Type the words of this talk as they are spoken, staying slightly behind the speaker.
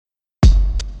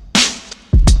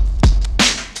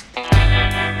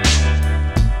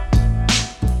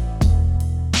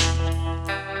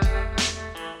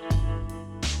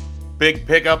Big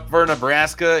pickup for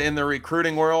Nebraska in the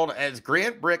recruiting world as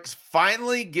Grant Brix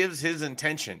finally gives his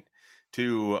intention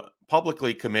to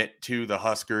publicly commit to the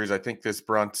Huskers. I think this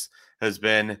Brunts has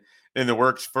been in the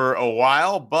works for a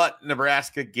while, but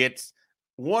Nebraska gets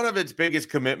one of its biggest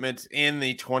commitments in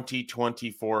the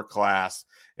 2024 class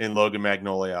in Logan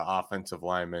Magnolia, offensive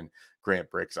lineman Grant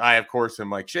Brix. I, of course, am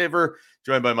Mike Shaver,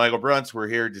 joined by Michael Brunts. We're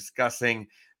here discussing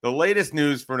the latest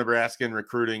news for Nebraska in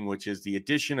recruiting, which is the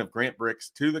addition of Grant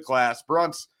Brix to the class.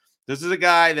 Brunts, this is a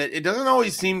guy that it doesn't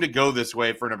always seem to go this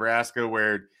way for Nebraska,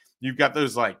 where you've got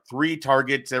those like 3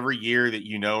 targets every year that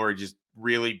you know are just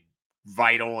really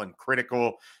vital and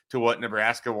critical to what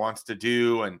Nebraska wants to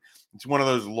do. And it's one of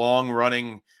those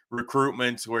long-running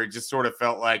recruitments where it just sort of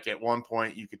felt like at one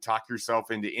point you could talk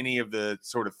yourself into any of the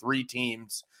sort of 3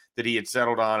 teams that he had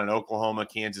settled on in Oklahoma,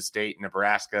 Kansas State, and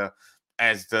Nebraska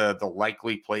as the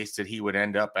likely place that he would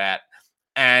end up at.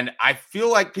 And I feel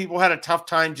like people had a tough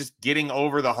time just getting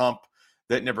over the hump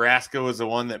that Nebraska was the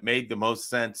one that made the most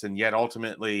sense. And yet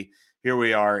ultimately, here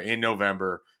we are in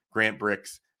November. Grant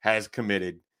Brix has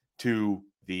committed to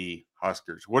the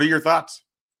Huskers. What are your thoughts?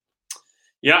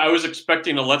 Yeah, I was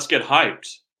expecting a let's get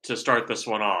hyped to start this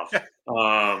one off.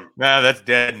 No, that's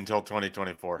dead until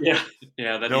 2024. Yeah.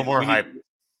 No more hype.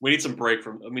 We need a break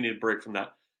from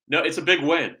that. No, it's a big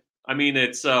win. I mean,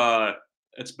 it's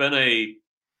been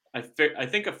I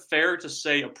think fair to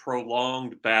say a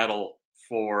prolonged battle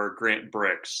for Grant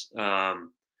Brix.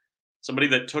 Somebody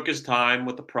that took his time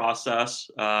with the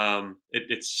process.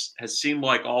 It has seemed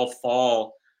like all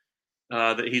fall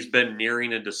that he's been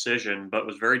nearing a decision, but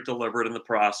was very deliberate in the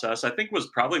process. I think was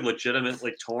probably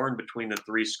legitimately torn between the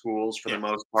 3 schools for the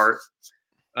most part.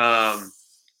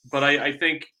 But I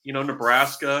think,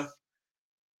 Nebraska,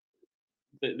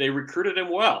 they recruited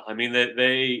him well. I mean,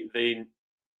 they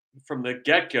from the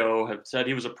get-go have said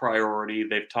he was a priority.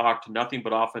 They've talked nothing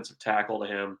but offensive tackle to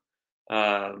him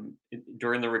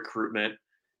during the recruitment.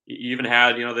 You even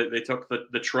had, they took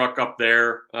the truck up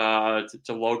there to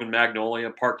Logan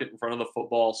Magnolia, parked it in front of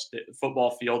the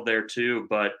football field there too.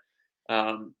 But,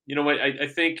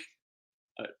 I think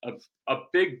a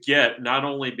big get, not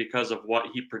only because of what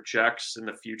he projects in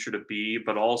the future to be,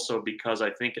 but also because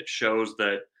I think it shows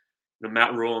that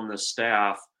Matt Rule and the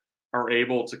staff are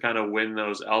able to kind of win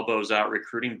those elbows out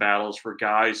recruiting battles for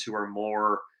guys who are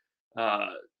more,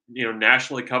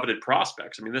 nationally coveted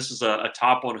prospects. I mean, this is a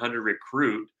top 100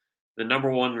 recruit, the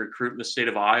number 1 recruit in the state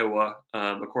of Iowa,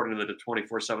 according to the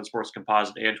 24/7 Sports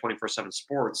Composite and 24/7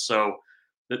 Sports. So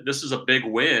this is a big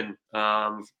win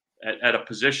at a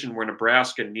position where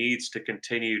Nebraska needs to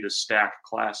continue to stack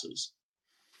classes.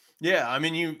 Yeah, I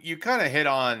mean, you kind of hit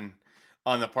on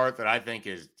the part that I think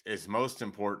is most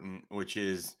important, which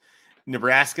is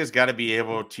Nebraska's got to be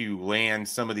able to land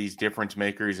some of these difference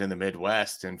makers in the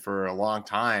Midwest. And for a long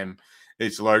time,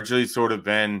 it's largely sort of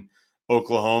been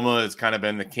Oklahoma has kind of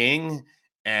been the king.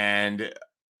 And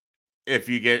if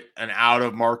you get an out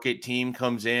of market team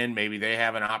comes in, maybe they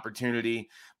have an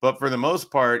opportunity. But for the most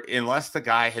part, unless the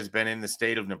guy has been in the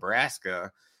state of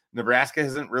Nebraska, Nebraska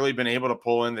hasn't really been able to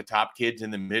pull in the top kids in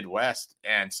the Midwest.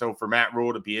 And so for Matt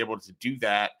Rule to be able to do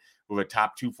that with a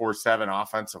top 247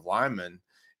 offensive lineman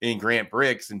in Grant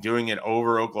Brix and doing it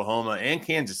over Oklahoma and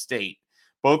Kansas State,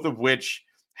 both of which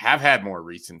have had more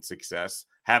recent success,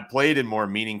 have played in more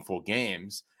meaningful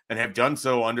games, and have done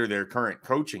so under their current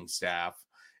coaching staff,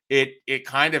 it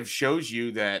kind of shows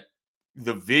you that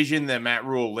the vision that Matt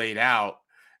Rule laid out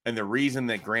and the reason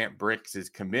that Grant Brix is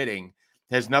committing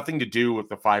has nothing to do with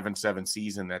the 5-7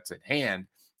 season that's at hand.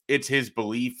 It's his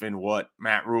belief in what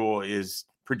Matt Rule is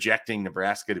projecting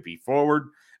Nebraska to be forward,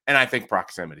 and I think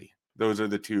proximity. Those are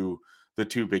the two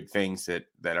big things that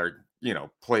are,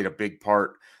 played a big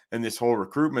part in this whole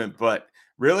recruitment. But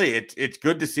really, it's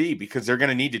good to see because they're going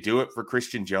to need to do it for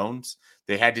Christian Jones.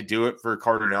 They had to do it for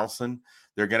Carter Nelson.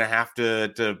 They're going to have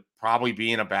to probably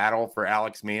be in a battle for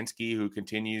Alex Mansky, who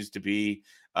continues to be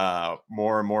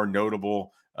more and more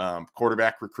notable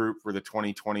quarterback recruit for the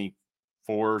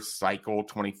 2024 cycle,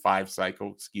 25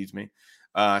 cycle, excuse me.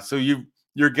 So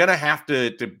you're going to have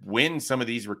to win some of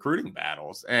these recruiting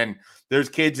battles. And there's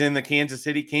kids in the Kansas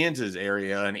City, Kansas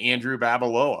area, and Andrew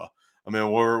Babaloa. I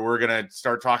mean, we're going to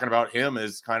start talking about him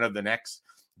as kind of the next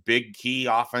big key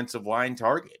offensive line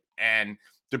target. And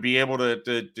to be able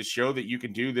to show that you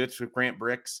can do this with Grant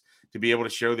Brix, to be able to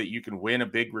show that you can win a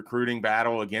big recruiting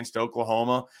battle against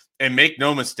Oklahoma. And make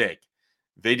no mistake,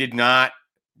 they did not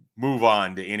move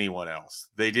on to anyone else.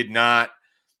 They did not,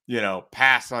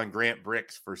 pass on Grant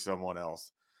Brix for someone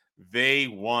else. They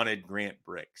wanted Grant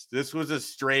Brix. This was a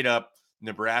straight up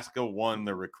Nebraska won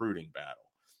the recruiting battle.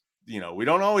 We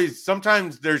don't always,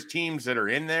 sometimes there's teams that are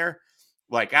in there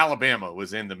Like Alabama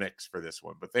was in the mix for this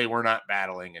one, but they were not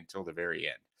battling until the very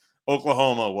end.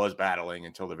 Oklahoma was battling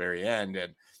until the very end.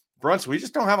 And Brunts, we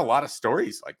just don't have a lot of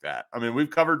stories like that. I mean, we've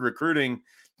covered recruiting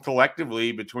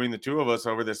collectively between the two of us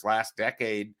over this last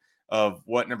decade of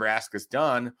what Nebraska's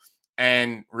done.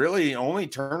 And really only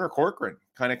Turner Corcoran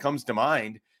kind of comes to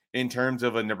mind in terms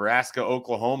of a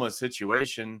Nebraska-Oklahoma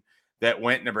situation that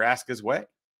went Nebraska's way.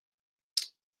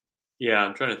 Yeah,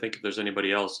 I'm trying to think if there's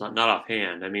anybody else. Not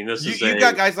offhand. I mean, You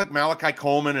got guys like Malachi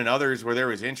Coleman and others where there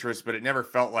was interest, but it never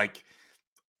felt like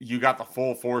you got the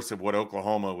full force of what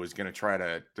Oklahoma was going to try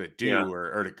to do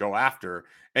or to go after.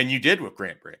 And you did with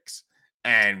Grant Brix.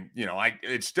 And,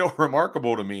 it's still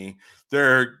remarkable to me.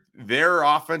 Their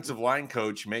offensive line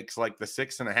coach makes like the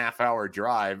 6.5-hour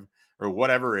drive or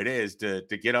whatever it is to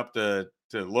get up to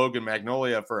Logan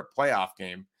Magnolia for a playoff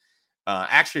game.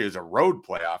 Actually, it was a road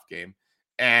playoff game.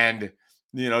 And,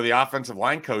 the offensive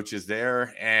line coach is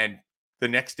there. And the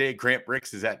next day, Grant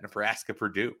Brix is at Nebraska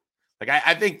Purdue. Like,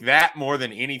 I think that more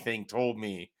than anything told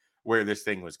me where this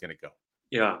thing was going to go.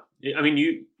 Yeah. I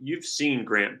mean, you've seen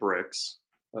Grant Brix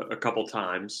a couple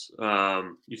times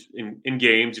in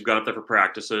games. You've gone up there for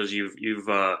practices. You've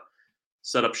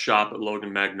set up shop at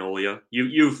Logan Magnolia.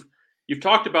 You've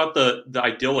talked about the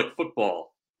idyllic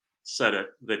football set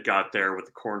that got there with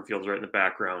the cornfields right in the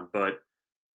background. But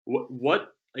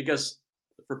what I guess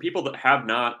for people that have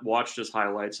not watched his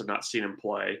highlights, have not seen him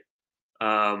play,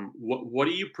 what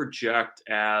do you project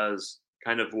as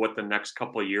kind of what the next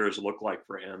couple of years look like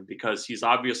for him? Because he's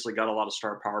obviously got a lot of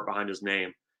star power behind his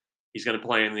name. He's going to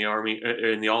play in the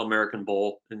All-American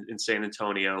Bowl in San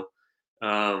Antonio.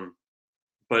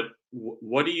 But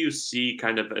what do you see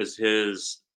kind of as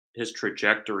his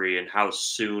trajectory and how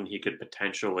soon he could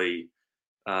potentially,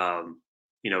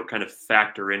 kind of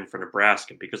factor in for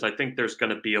Nebraska? Because I think there's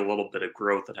going to be a little bit of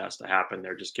growth that has to happen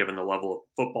there, just given the level of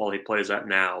football he plays at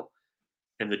now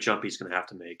and the jump he's going to have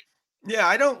to make. Yeah,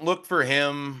 I don't look for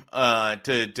him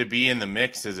to be in the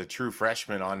mix as a true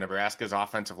freshman on Nebraska's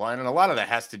offensive line. And a lot of that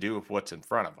has to do with what's in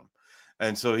front of him.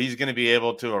 And so he's going to be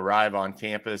able to arrive on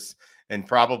campus and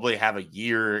probably have a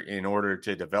year in order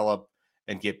to develop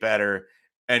and get better.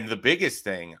 And the biggest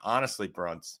thing, honestly,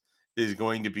 Brunts, is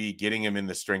going to be getting him in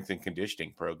the strength and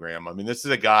conditioning program. I mean, this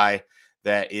is a guy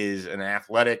that is an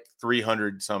athletic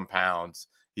 300 some pounds.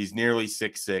 He's nearly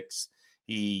 6'6".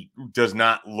 He does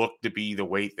not look to be the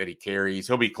weight that he carries.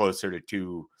 He'll be closer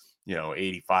to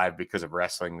 85 because of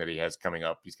wrestling that he has coming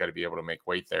up. He's got to be able to make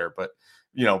weight there. But,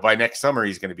 by next summer,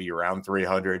 he's going to be around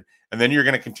 300. And then you're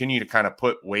going to continue to kind of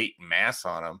put weight and mass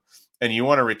on him. And you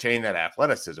want to retain that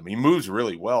athleticism. He moves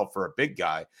really well for a big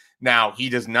guy. Now, he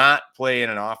does not play in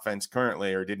an offense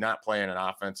currently, or did not play in an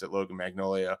offense at Logan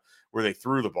Magnolia where they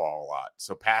threw the ball a lot.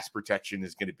 So pass protection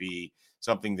is going to be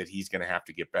something that he's going to have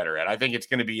to get better at. I think it's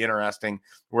going to be interesting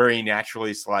where he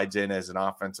naturally slides in as an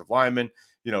offensive lineman.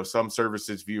 Some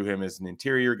services view him as an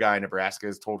interior guy. Nebraska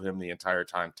has told him the entire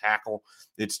time tackle.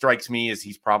 It strikes me as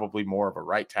he's probably more of a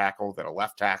right tackle than a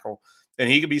left tackle. And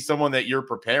he could be someone that you're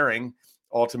preparing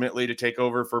ultimately to take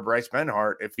over for Bryce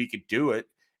Benhart if he could do it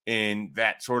in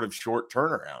that sort of short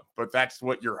turnaround. But that's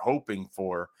what you're hoping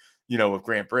for, with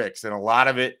Grant Brix. And a lot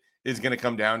of it is going to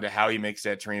come down to how he makes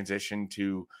that transition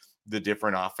to the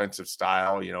different offensive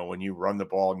style, when you run the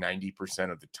ball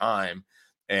 90% of the time,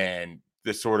 and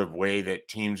the sort of way that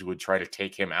teams would try to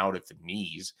take him out at the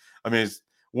knees. I mean, it's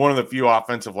one of the few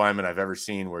offensive linemen I've ever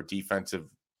seen where defensive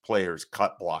players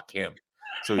cut block him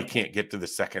so he can't get to the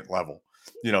second level.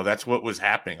 That's what was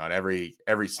happening on every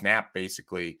snap,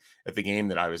 basically, at the game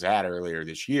that I was at earlier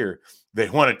this year. They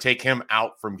want to take him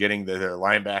out from getting their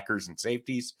linebackers and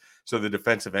safeties, so the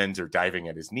defensive ends are diving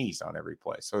at his knees on every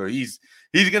play. So he's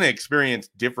going to experience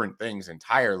different things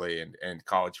entirely in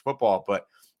college football, but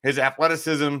his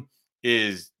athleticism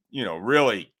is,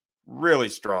 really, really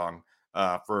strong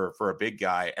for a big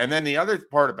guy. And then the other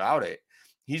part about it,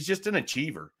 he's just an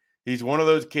achiever. He's one of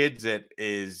those kids that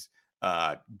is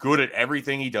good at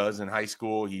everything he does in high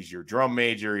school. He's your drum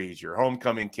major. He's your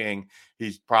homecoming king.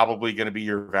 He's probably going to be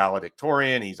your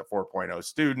valedictorian. He's a 4.0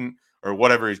 student or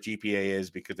whatever his GPA is,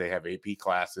 because they have AP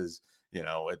classes.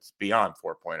 It's beyond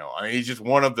 4.0. I mean, he's just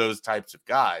one of those types of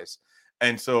guys.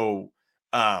 And so,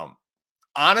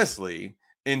 honestly,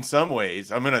 in some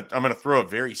ways, I'm gonna throw a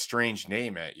very strange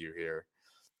name at you here.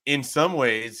 In some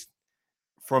ways,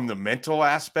 from the mental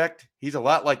aspect, he's a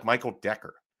lot like Michael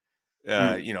Decker.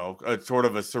 A sort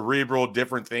of a cerebral,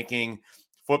 different thinking.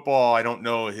 Football, I don't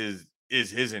know his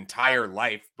entire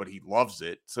life, but he loves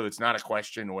it. So it's not a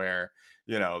question where,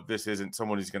 this isn't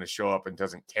someone who's going to show up and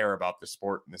doesn't care about the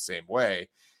sport in the same way.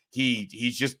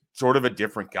 He's just sort of a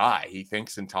different guy. He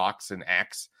thinks and talks and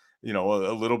acts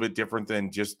a little bit different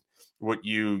than just what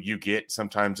you get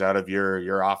sometimes out of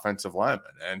your offensive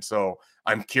lineman. And so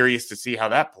I'm curious to see how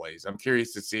that plays. I'm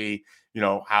curious to see,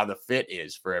 how the fit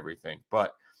is for everything.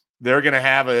 But they're going to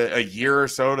have a year or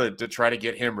so to try to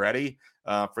get him ready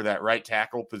for that right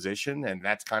tackle position. And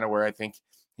that's kind of where I think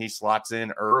he slots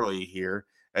in early here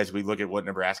as we look at what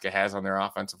Nebraska has on their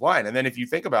offensive line. And then if you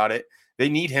think about it, they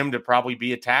need him to probably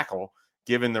be a tackle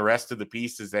given the rest of the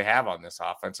pieces they have on this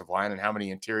offensive line and how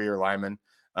many interior linemen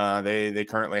they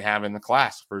currently have in the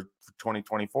class for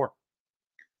 2024.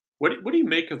 What do you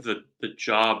make of the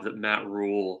job that Matt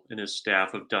Rule and his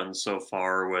staff have done so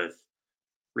far with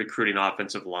recruiting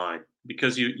offensive line?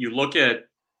 Because you look at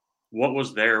what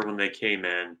was there when they came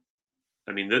in.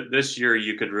 I mean, this year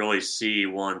you could really see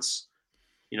once,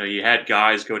 you had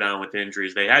guys go down with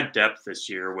injuries. They had depth this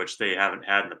year, which they haven't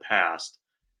had in the past.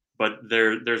 But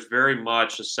there's very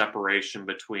much a separation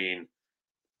between,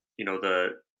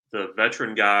 the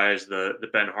veteran guys, the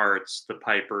Ben Harts, the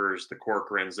Pipers, the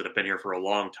Corcorans that have been here for a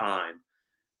long time,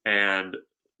 and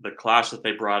the class that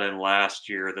they brought in last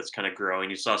year that's kind of growing.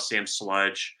 You saw Sam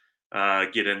Sledge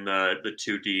get in the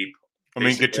two deep. I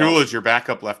mean, Gatula is your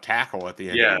backup left tackle at the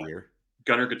end of the year.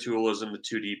 Gunnar Gatula is in the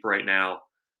two deep right now.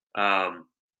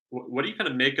 What do you kind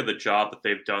of make of the job that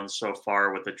they've done so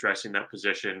far with addressing that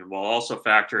position, while also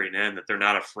factoring in that they're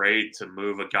not afraid to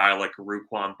move a guy like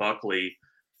Ruquan Buckley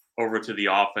over to the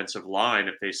offensive line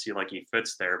if they see like he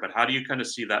fits there? But how do you kind of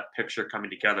see that picture coming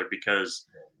together? Because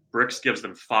Brix gives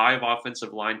them 5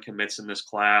 offensive line commits in this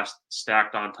class,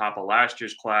 stacked on top of last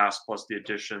year's class, plus the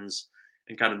additions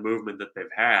and kind of movement that they've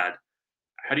had.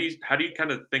 How do you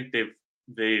kind of think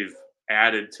they've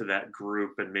added to that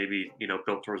group and maybe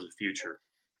built towards the future?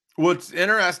 What's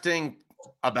interesting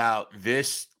about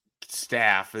this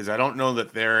staff is I don't know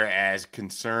that they're as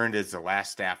concerned as the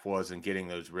last staff was in getting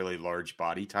those really large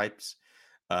body types.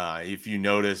 If you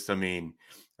notice, I mean,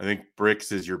 I think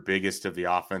Brix is your biggest of the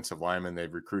offensive linemen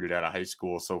they've recruited out of high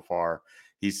school so far.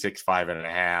 He's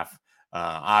 6'5.5".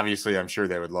 Obviously, I'm sure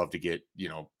they would love to get,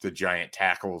 the giant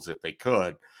tackles if they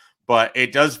could, but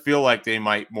it does feel like they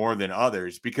might more than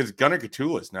others because Gunnar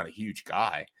Gatula is not a huge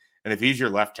guy. And if he's your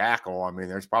left tackle, I mean,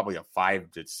 there's probably a 5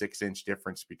 to 6 inch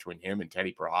difference between him and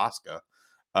Teddy Prohaska.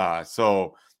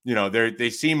 So, they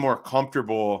seem more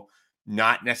comfortable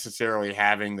not necessarily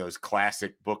having those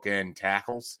classic bookend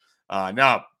tackles.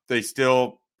 Now, they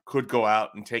still could go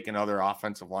out and take another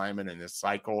offensive lineman in this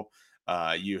cycle.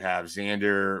 You have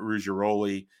Xander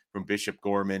Ruggiero from Bishop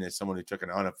Gorman as someone who took an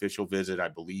unofficial visit. I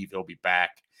believe he'll be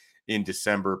back in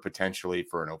December potentially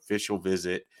for an official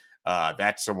visit.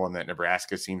 That's someone that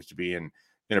Nebraska seems to be in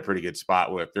a pretty good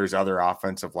spot with. There's other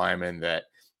offensive linemen that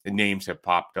the names have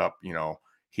popped up,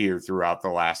 here throughout the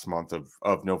last month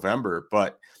of November.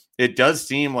 But it does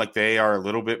seem like they are a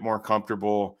little bit more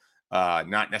comfortable,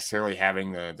 not necessarily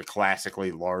having the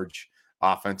classically large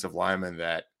offensive linemen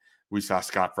that we saw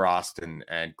Scott Frost and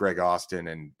Greg Austin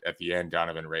and at the end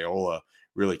Donovan Raiola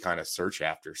really kind of search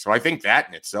after. So I think that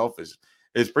in itself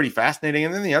is pretty fascinating.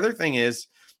 And then the other thing is,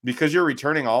 because you're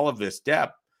returning all of this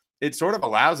depth, it sort of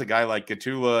allows a guy like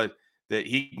Gatula that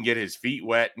he can get his feet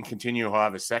wet and continue to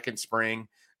have a second spring.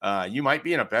 You might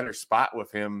be in a better spot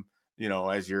with him,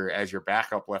 as your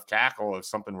backup left tackle. If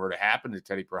something were to happen to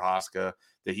Teddy Prohaska,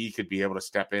 that he could be able to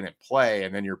step in and play,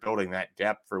 and then you're building that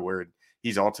depth for where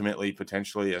he's ultimately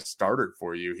potentially a starter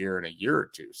for you here in a year or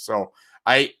two. So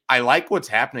I like what's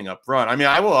happening up front. I mean,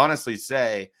 I will honestly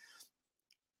say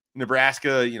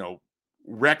Nebraska,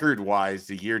 record-wise,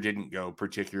 the year didn't go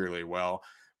particularly well,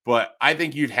 but I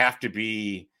think you'd have to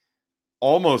be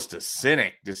almost a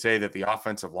cynic to say that the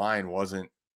offensive line wasn't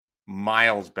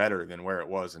miles better than where it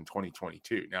was in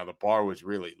 2022. Now, the bar was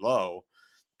really low,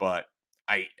 but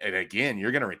and again,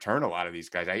 you're going to return a lot of these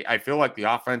guys. I feel like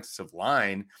the offensive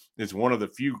line is one of the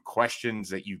few questions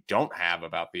that you don't have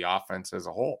about the offense as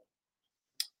a whole.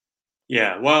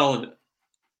 Yeah, well,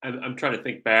 I'm trying to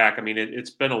think back. I mean,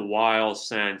 it's been a while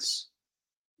since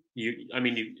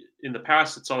in the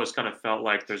past, it's always kind of felt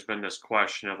like there's been this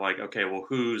question of like, okay, well,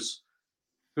 who's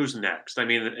next? I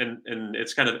mean, and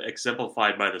it's kind of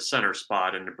exemplified by the center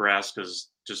spot and Nebraska's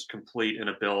just complete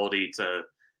inability to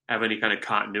have any kind of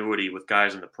continuity with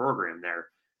guys in the program there.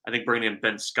 I think bringing in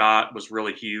Ben Scott was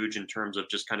really huge in terms of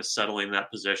just kind of settling that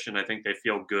position. I think they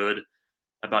feel good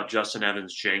about Justin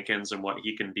Evans Jenkins and what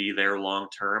he can be there long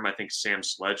term. I think Sam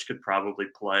Sledge could probably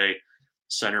play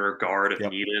center or guard if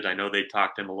needed. I know they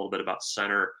talked to him a little bit about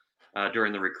center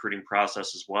during the recruiting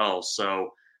process as well.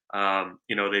 So,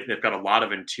 they've got a lot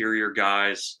of interior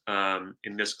guys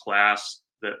in this class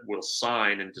that will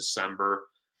sign in December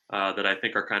that I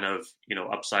think are kind of,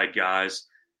 upside guys.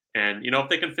 And if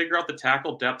they can figure out the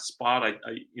tackle depth spot,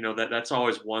 that's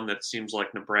always one that seems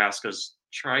like Nebraska's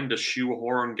trying to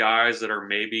shoehorn guys that are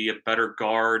maybe a better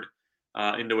guard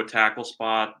into a tackle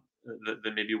spot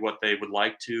than maybe what they would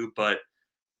like to. But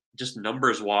just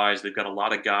numbers wise, they've got a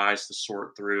lot of guys to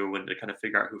sort through and to kind of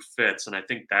figure out who fits. And I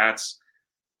think that's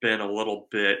been a little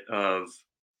bit of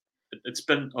it's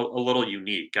been a little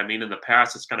unique. I mean, in the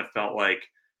past, it's kind of felt like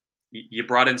you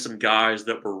brought in some guys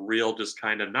that were real, just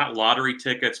kind of not lottery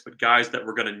tickets, but guys that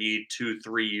were going to need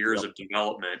 2-3 years of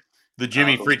development. The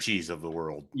Jimmy Fritchies of the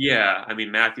world. Yeah, I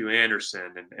mean Matthew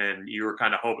Anderson, and you were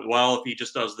kind of hoping, well, if he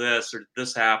just does this or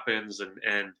this happens,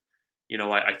 and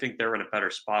I think they're in a better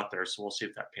spot there, so we'll see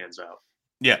if that pans out.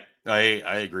 Yeah,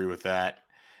 I agree with that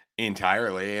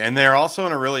entirely, and they're also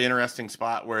in a really interesting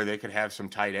spot where they could have some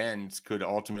tight ends could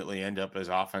ultimately end up as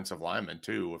offensive linemen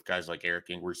too, with guys like Eric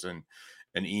Ingwerson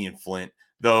and Ian Flint.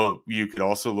 Though you could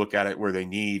also look at it where they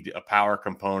need a power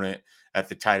component at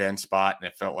the tight end spot, and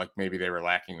it felt like maybe they were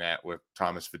lacking that with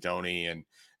Thomas Fidone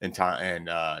and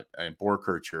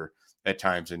Borkircher at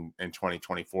times in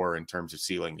 2024 in terms of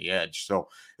sealing the edge. So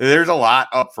there's a lot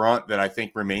up front that I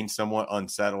think remains somewhat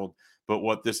unsettled. But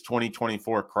what this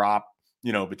 2024 crop,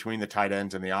 between the tight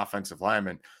ends and the offensive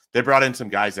linemen, they brought in some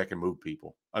guys that can move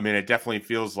people. I mean, it definitely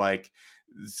feels like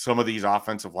some of these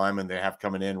offensive linemen they have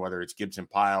coming in, whether it's Gibson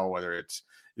Pyle, whether it's,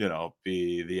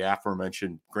 the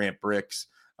aforementioned Grant Brix,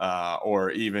 or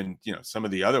even, some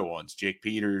of the other ones, Jake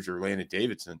Peters or Landon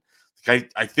Davidson.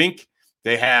 I think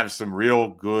they have some real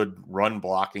good run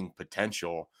blocking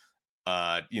potential,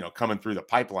 coming through the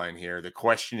pipeline here. The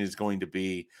question is going to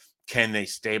be, can they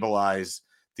stabilize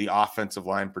the offensive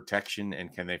line protection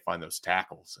and can they find those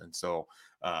tackles? And so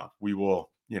we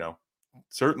will,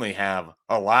 certainly have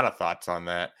a lot of thoughts on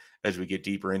that as we get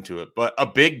deeper into it. But a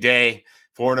big day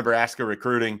for Nebraska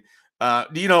recruiting.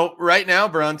 Right now,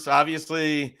 Brunts,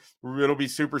 obviously it'll be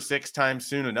Super Six time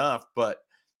soon enough, but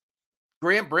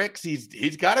Grant Brix,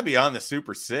 he's got to be on the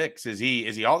Super Six. Is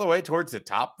he all the way towards the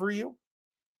top for you?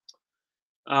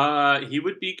 He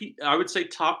would be, I would say,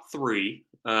 top 3.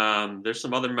 There's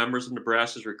some other members of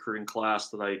Nebraska's recruiting class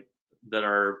that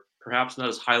are perhaps not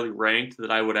as highly ranked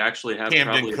that I would actually have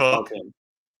Camden probably Cook. above him.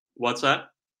 What's that?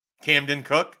 Camden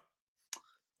Cook.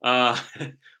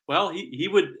 Well, he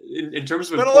would in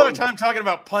terms of spent a lot of time talking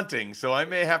about punting, so I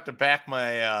may have to back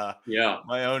my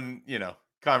my own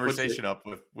conversation up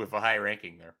with a high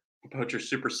ranking there. Put your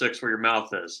Super Six where your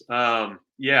mouth is. I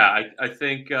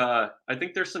think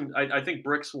there's some. I think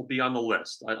Brix will be on the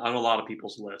list, on a lot of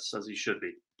people's lists, as he should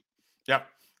be. Yep.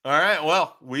 All right.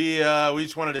 Well, we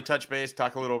just wanted to touch base,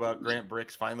 talk a little about Grant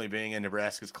Brix finally being in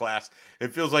Nebraska's class.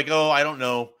 It feels like, I don't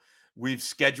know, we've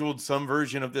scheduled some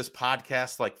version of this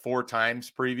podcast like 4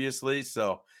 times previously,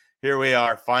 so here we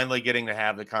are, finally getting to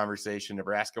have the conversation.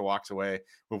 Nebraska walks away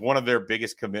with one of their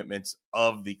biggest commitments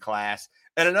of the class,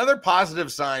 and another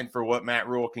positive sign for what Matt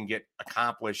Rule can get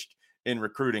accomplished in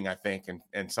recruiting, I think,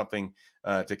 and something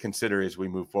to consider as we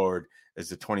move forward as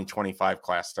the 2025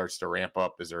 class starts to ramp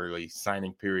up. As early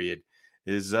signing period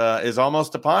is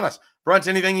almost upon us. Brunt,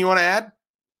 anything you want to add?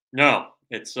 No,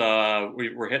 it's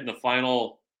we're hitting the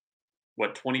final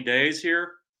 20 days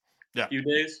here? Yeah, a few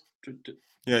days.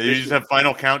 Yeah, you just have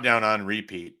final countdown on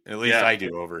repeat. At least I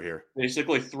do over here.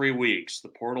 Basically 3 weeks. The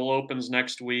portal opens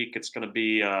next week. It's going to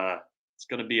be a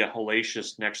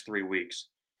hellacious next 3 weeks.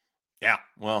 Yeah,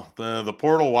 well, the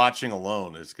portal watching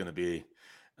alone is going to be,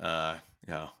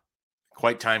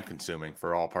 quite time consuming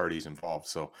for all parties involved.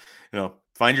 So,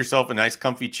 find yourself a nice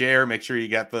comfy chair. Make sure you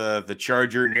got the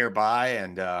charger nearby,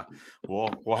 and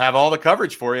we'll have all the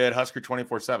coverage for you at Husker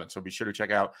 24/7. So be sure to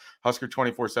check out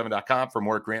Husker247.com for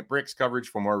more Grant Brix coverage,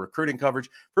 for more recruiting coverage,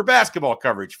 for basketball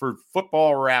coverage, for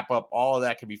football wrap up. All of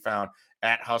that can be found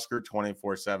at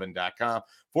Husker247.com.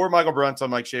 For Michael Bruntz, I'm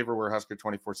Mike Shaver. We're Husker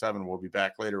 24/7. We'll be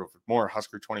back later with more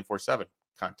Husker 24/7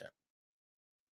 content.